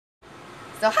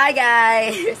So hi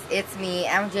guys! It's me,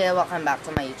 MJ. Welcome back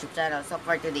to my YouTube channel. So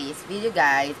for today's video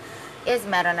guys, is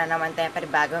meron na naman tayong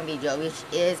panibagong video, which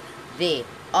is the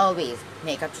always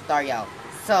makeup tutorial.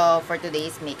 So for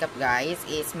today's makeup guys,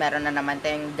 is meron na naman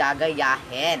tayong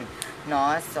gagayahin,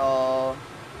 no? So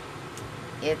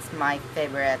it's my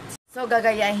favorite. So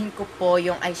gagayahin ko po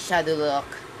yung eyeshadow look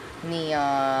ni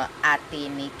ate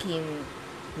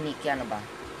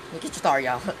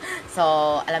Nikkietutorial.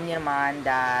 So, alam niyo naman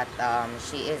that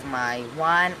she is my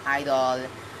one idol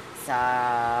sa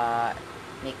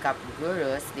makeup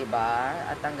gurus, 'di ba?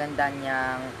 At ang ganda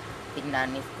niyang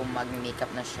tignan kung mag-makeup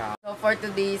na siya. So, for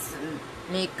today's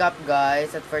makeup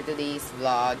guys, at for today's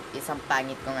vlog, isang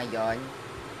pangit ko ngayon.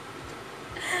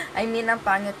 I mean, ang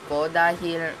pangit ko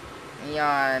dahil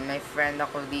yan, may friend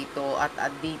ako dito at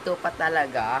dito pa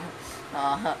talaga.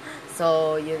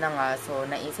 So, yun na nga. So,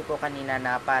 naisip ko kanina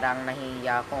na parang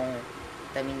nahihiya kong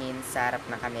tumingin sa harap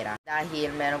ng camera.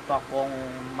 Dahil meron po akong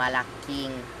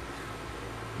malaking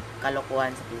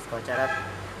kalokohan sa face ko. Charot.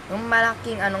 Yung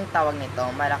malaking, anong tawag nito?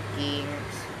 Malaking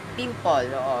pimple.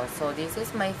 Oo. So, this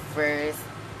is my first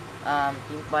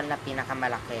pimple na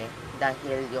pinakamalaki.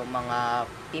 Dahil yung mga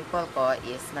pimple ko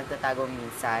is nagtatago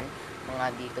minsan. Mga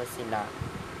dito sila.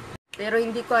 Pero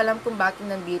hindi ko alam kung bakit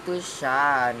nandito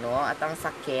siya, no? At ang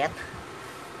sakit.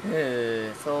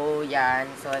 So,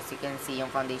 yan. So, as you can see, yung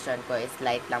foundation ko is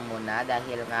light lang muna.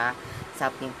 Dahil nga,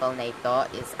 sa pimple na ito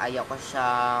is ayaw ko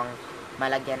siyang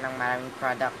malagyan ng maraming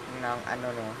product ng,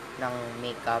 ng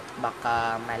makeup.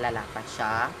 Baka malala pa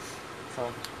siya. So,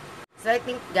 I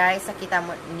think guys, nakita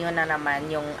niyo na naman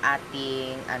yung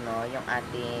ating, yung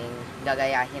ating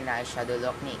gagayahin na eyeshadow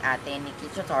look ni ate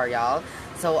Nikkietutorial.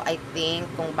 So, I think,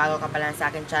 kung bago ka pa lang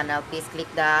sa akin channel, please click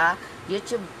the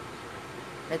YouTube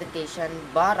notification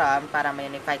button para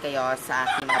ma-unify kayo sa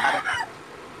aking mga bago.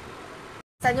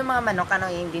 Saan yung mga manok,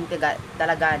 hindi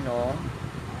talaga,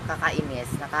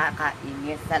 kakainis,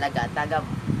 nakakainis talaga.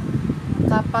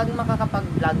 Kapag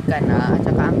makakapag-vlog ka na, at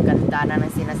saka ang ganda na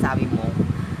ng sinasabi mo,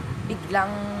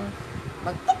 biglang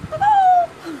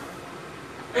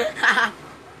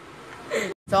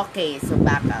So, okay. So,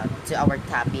 back up to our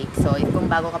topic. So, if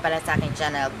kung bago ka pala sa aking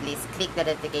channel, please click the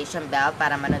notification bell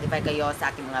para ma-notify kayo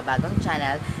sa aking mga bagong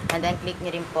channel. And then, click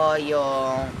nyo rin po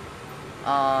yung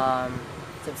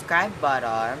subscribe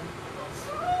button.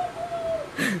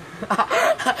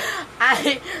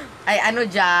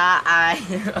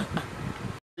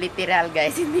 Literal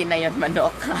guys, hindi na yun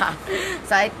manok.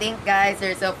 So, I think guys,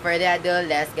 there's no further ado,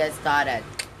 let's get started.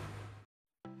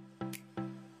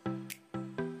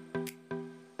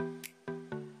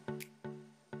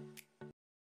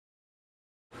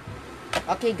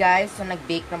 Okay guys, so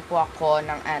nag-bake lang po ako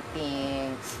ng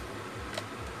ating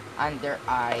under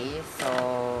eye. So,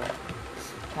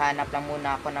 hanap lang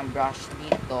muna ako ng brush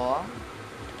dito.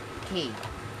 Okay,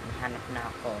 hanap na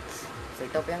ako. So,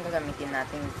 ito po yung gagamitin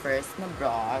natin first na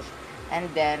brush.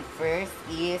 And then, first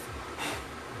is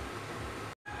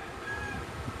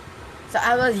so,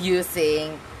 I was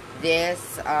using this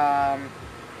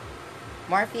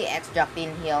Morphe X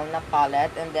Jacqueline Hill na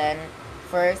palette. And then,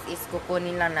 first is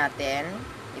kukunin lang natin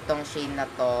itong shade na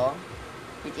to,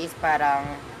 which is parang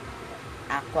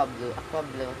aqua blue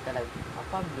talaga.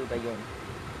 Aqua blue ba yun?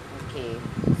 Okay.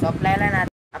 So,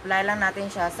 apply lang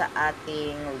natin siya sa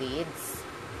ating lids.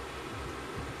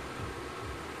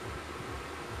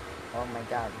 Oh my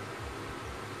god.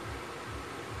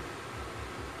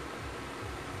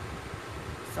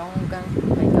 So, oh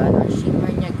my god, ang shimmer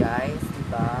niya guys,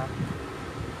 diba?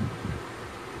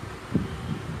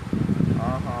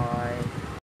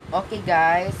 Okay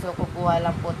guys, so kukuha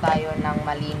lang po tayo ng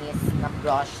malinis na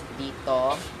brush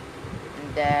dito.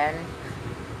 And then,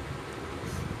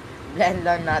 blend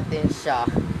lang natin siya.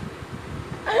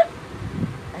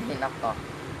 Ay, nako.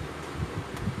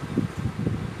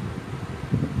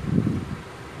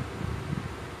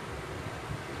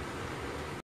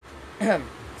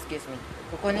 Excuse me.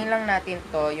 Kukunin lang natin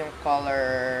to, yung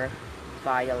color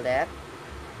violet.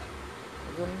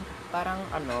 Yung parang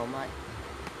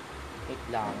wait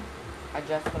lang.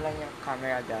 Adjust ko lang yung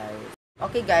camera, guys.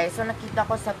 Okay, guys. So, nakita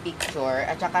ko sa picture.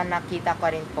 At saka nakita ko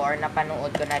rin po,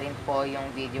 napanood ko na rin po yung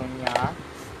video niya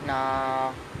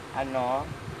na,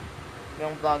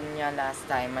 yung vlog niya last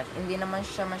time. At hindi naman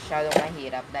siya masyadong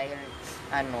mahirap dahil,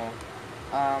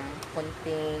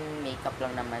 kunting makeup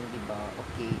lang naman, diba?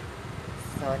 Okay.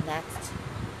 So, next.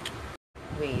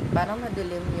 Wait, parang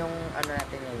madilim yung,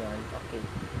 natin ngayon. Okay.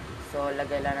 So,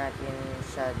 lagay lang natin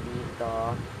siya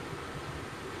dito.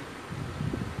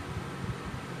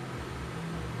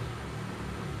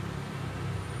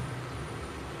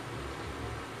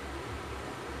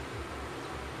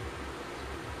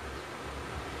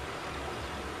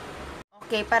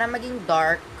 Okay, para maging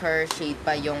darker shade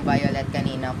pa yung violet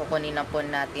kanina, kukunin na po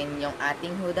natin yung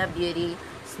ating Huda Beauty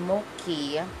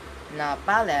Smoky na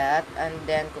palette. And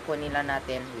then, kukunin lang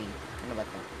natin, wait, ano ba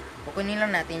to? Kukunin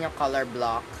lang natin yung color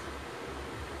block.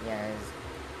 Yes.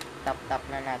 Tap-tap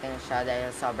na natin siya dahil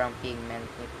sobrang pigment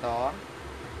nito.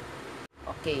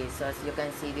 Okay, so as you can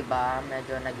see, diba,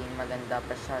 medyo naging maganda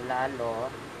pa siya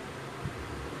lalo.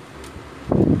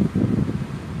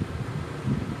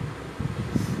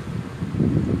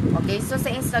 Okay, so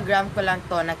sa Instagram ko lang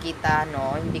to nakita,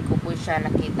 no? Hindi ko po siya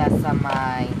nakita sa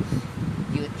my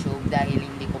YouTube dahil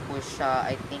hindi ko po siya,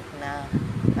 I think, na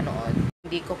panood.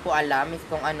 Hindi ko po alam if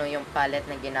kung ano yung palette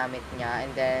na ginamit niya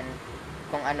and then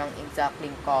kung anong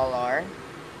exactly color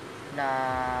na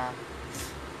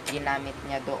ginamit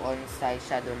niya doon sa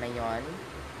eyeshadow na yon.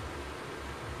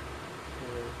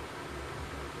 Okay.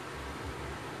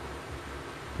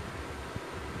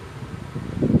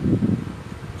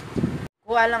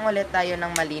 Kuha lang ulit tayo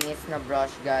ng malinis na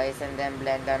brush, guys, and then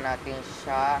blend lang natin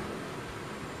siya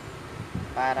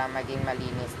para maging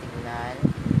malinis tingnan.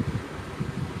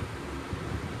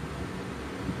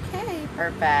 Okay,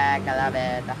 perfect. I love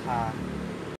it. Aha.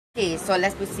 Okay, so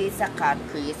let's proceed sa cut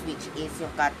crease, which is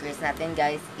yung cut crease natin,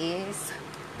 guys, is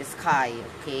the sky.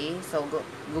 Okay, so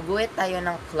guguhit tayo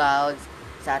ng clouds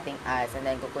sa ating eyes, and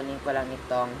then kukunin ko lang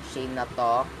itong shade na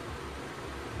to,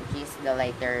 which is the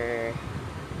lighter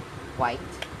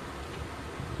white,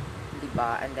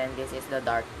 diba? And then this is the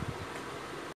dark.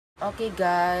 Okay,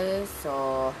 guys,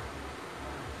 so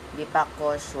di pa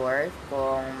ko sure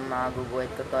kung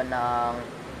maguguhit ko to ng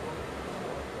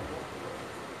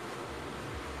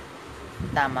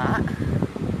tama.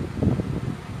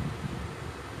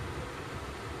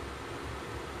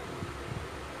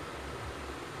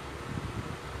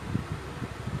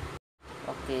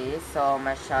 Okay, so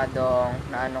masyadong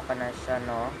naano ka na siya,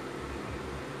 no?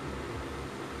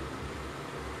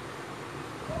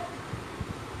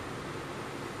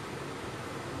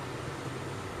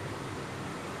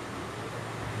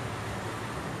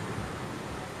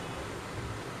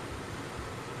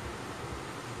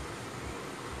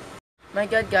 My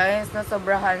God, guys,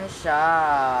 nasobrahan siya.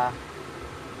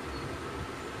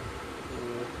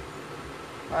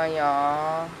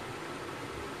 Ayan.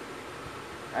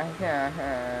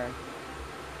 Ayan.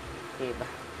 Okay ba?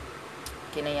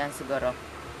 Okay na yan siguro.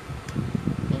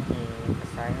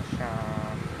 Pasensya.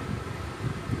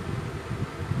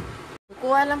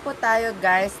 Kukuha lang po tayo,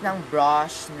 guys, ng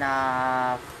brush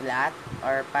na flat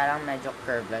or parang medyo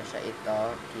curve lang siya ito.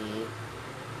 Okay.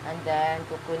 And then,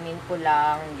 kukunin ko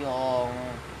lang yung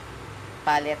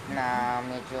palette na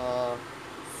medyo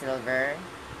silver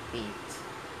pink.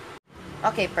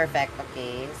 Okay, perfect.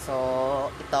 Okay,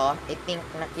 so, ito, I think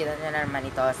nakita nyo na naman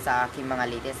ito sa aking mga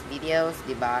latest videos,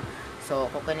 diba? So,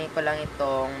 kukunin ko lang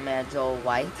itong medyo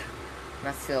white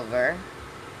na silver.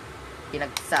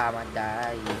 Pinagsama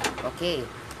dahil. Okay.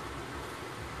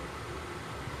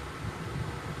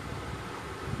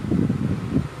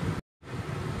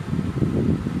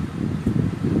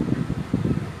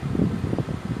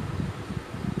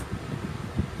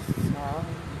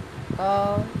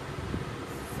 Oh,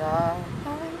 so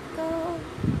I go.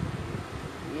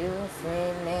 You see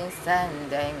me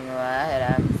standing while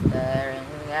I'm staring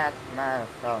at my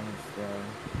phone screen.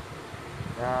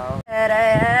 So that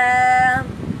I am,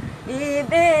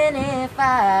 even if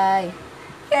I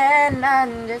can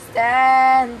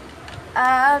understand,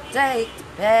 I'll take the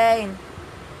pain.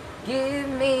 Give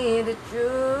me the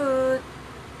truth.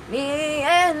 Me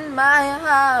and my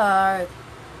heart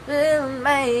will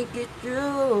make it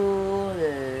true.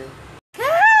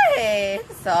 Okay!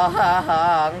 So,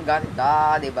 ang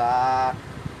ganda, diba?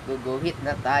 Guguhit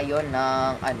na tayo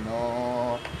ng,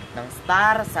 ng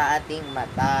star sa ating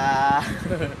mata.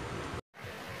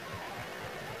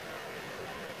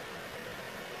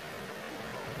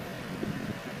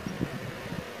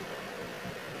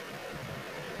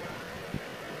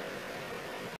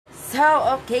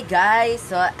 So, okay, guys.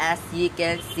 So, as you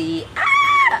can see,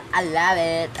 I love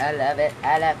it, I love it,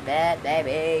 I love it,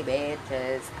 baby,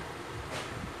 bitches.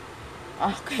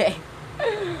 Okay.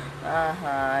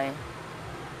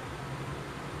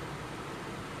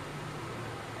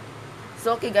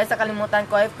 So, okay, guys, nakalimutan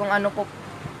ko if kung ano po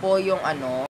yung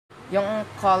yung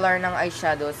color ng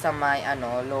eyeshadow sa my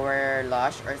lower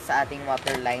lash or sa ating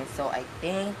waterline. So, I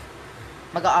think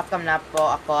mag-off cam na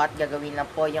po ako at gagawin na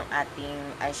po yung ating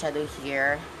eyeshadow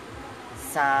here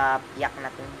sa piyak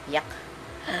natin, piyak.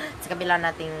 Sa kabila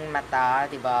nating mata,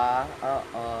 diba?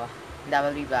 Oo.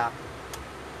 Double be back.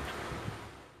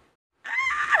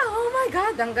 Oh my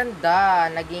God! Ang ganda!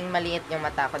 Naging maliit yung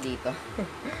mata ko dito.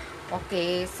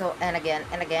 Okay, so, and again,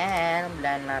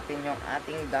 blend natin yung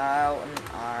ating down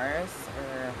eyes,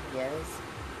 yes,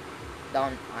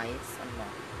 down eyes, ano,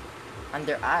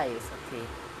 under eyes, okay.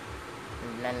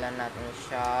 Blend lang natin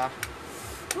siya.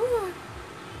 Woo!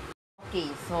 Okay,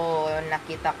 so,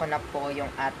 nakita ko na po yung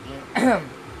ating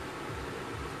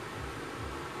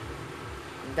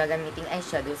gagamiting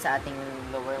eyeshadow sa ating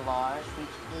lower lash,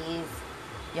 which is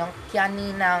yung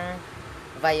kaninang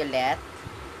violet.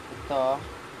 Ito.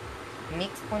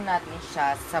 Mix po natin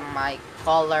siya sa my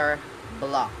color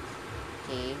block.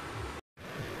 Okay.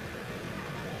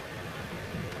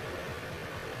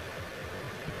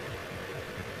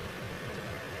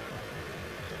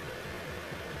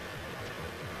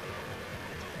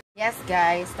 Yes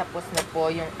guys, tapos na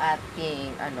po yung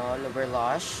ating lower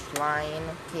lash line.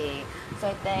 Okay.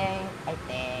 So I think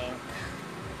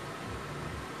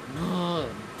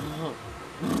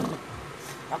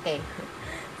okay.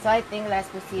 So I think let's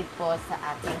proceed po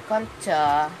sa ating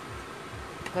contour.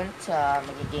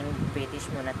 Magiging British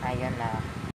muna tayo na.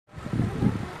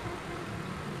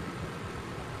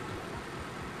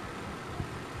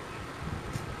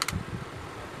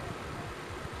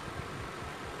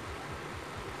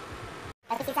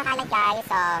 Let's proceed sa highlight guys.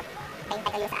 So, paint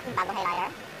tayo sa aking bagong highlighter.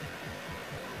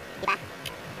 Diba?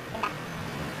 Ganda.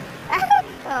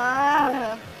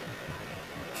 Oh.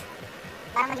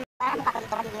 Parang mukha ko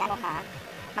dito magiging ha?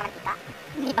 Mamantika.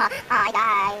 Diba? Hi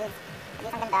guys. Kasi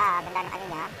ang ganda. Ganda ng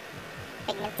niya.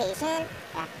 Pigmentation.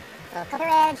 Yeah. So,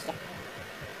 coverage.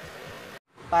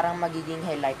 Parang magiging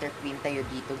highlighter queen tayo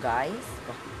dito guys.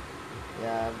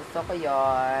 Yeah, gusto ko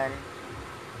yon.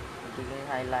 Magiging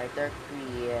highlighter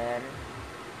queen.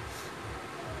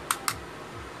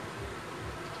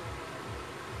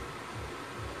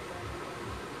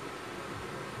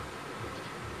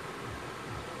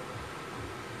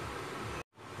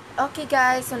 Okay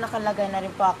guys, so nakalagay na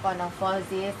rin po ako ng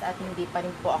falsies at hindi pa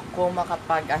rin po ako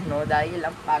makapag dahil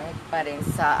ang pangit pa rin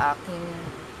sa aking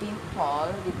pimple,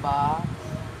 di ba?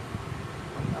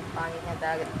 Ang pangit na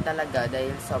talaga dahil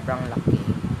sobrang laki.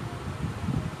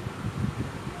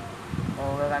 So,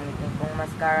 gagamitin kong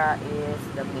mascara is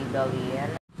the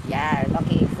Maybelline. Yes,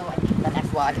 okay, so I think the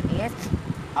next one is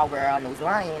our nose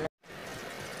line.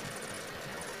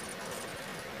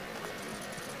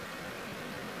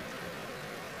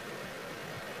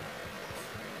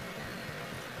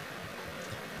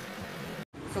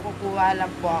 So, kukuha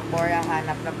lang po ako,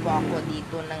 hanap lang po ako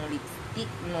dito ng lipstick,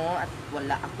 no? At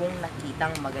wala akong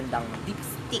nakitang magandang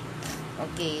lipstick.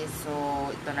 Okay, so,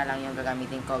 ito na lang yung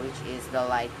gagamitin ko, which is the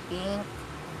light pink.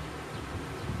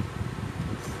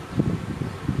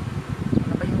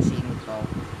 Ano ba yung shade nito?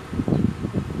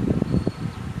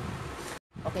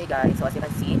 Okay guys, so as you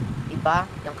can see, iba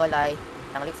yung kulay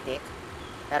ng lipstick.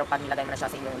 Pero pag nilagay mo na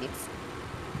siya sa inyong lips,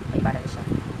 may iba na siya.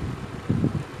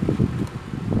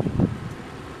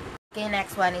 Okay,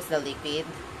 next one is the liquid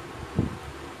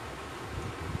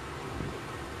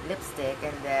lipstick,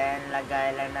 and then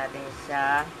lagay lang natin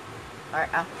siya or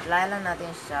apply lang natin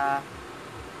siya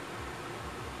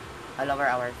all over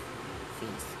our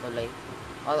face, tuloy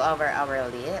all over our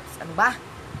lips. Ano ba?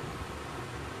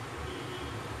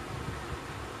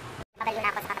 Pabaliw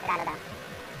na ako sa kapitalo daw.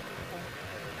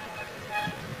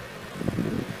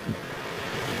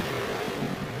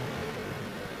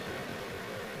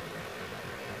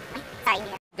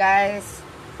 Guys,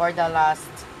 for the last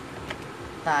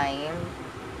time,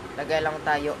 lagay lang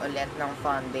tayo ulit ng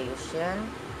foundation,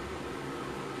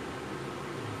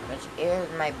 which is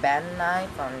my Band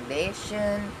Night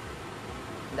foundation,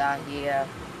 dahil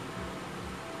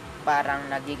parang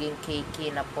nagiging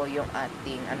cakey na po yung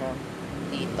ating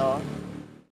dito.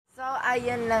 So,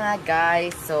 ayun na nga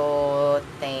guys. So,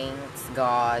 thanks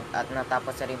God at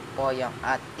natapos na rin po yung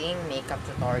ating makeup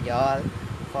tutorial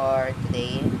for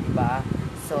today, diba?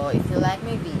 So, if you like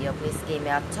my video, please give me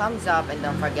a thumbs up and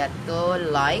don't forget to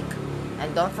like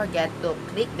and don't forget to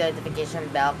click the notification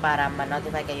bell para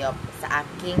ma-notify kayo sa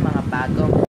aking mga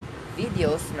bagong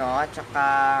videos, no?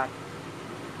 Tsaka,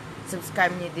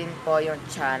 subscribe niyo din po yung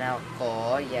channel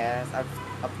ko. Yes, of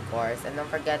course. And don't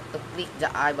forget to click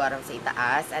the I button sa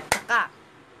itaas. At tsaka,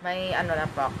 may lang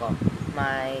po ako.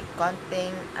 May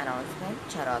konting announcement.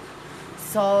 Charot.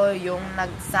 So, yung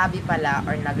nagsabi pala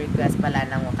or nag-request pala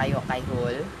ng kayo kay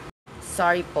Hul,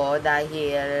 sorry po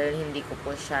dahil hindi ko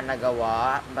po siya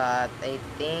nagawa, but I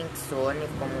think soon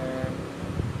if kung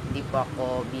hindi po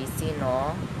ako busy,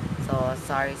 no? So,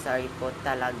 sorry po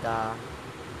talaga.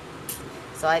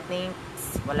 So, I think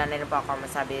wala na rin po ako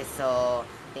masabi. So,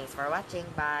 thanks for watching.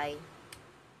 Bye!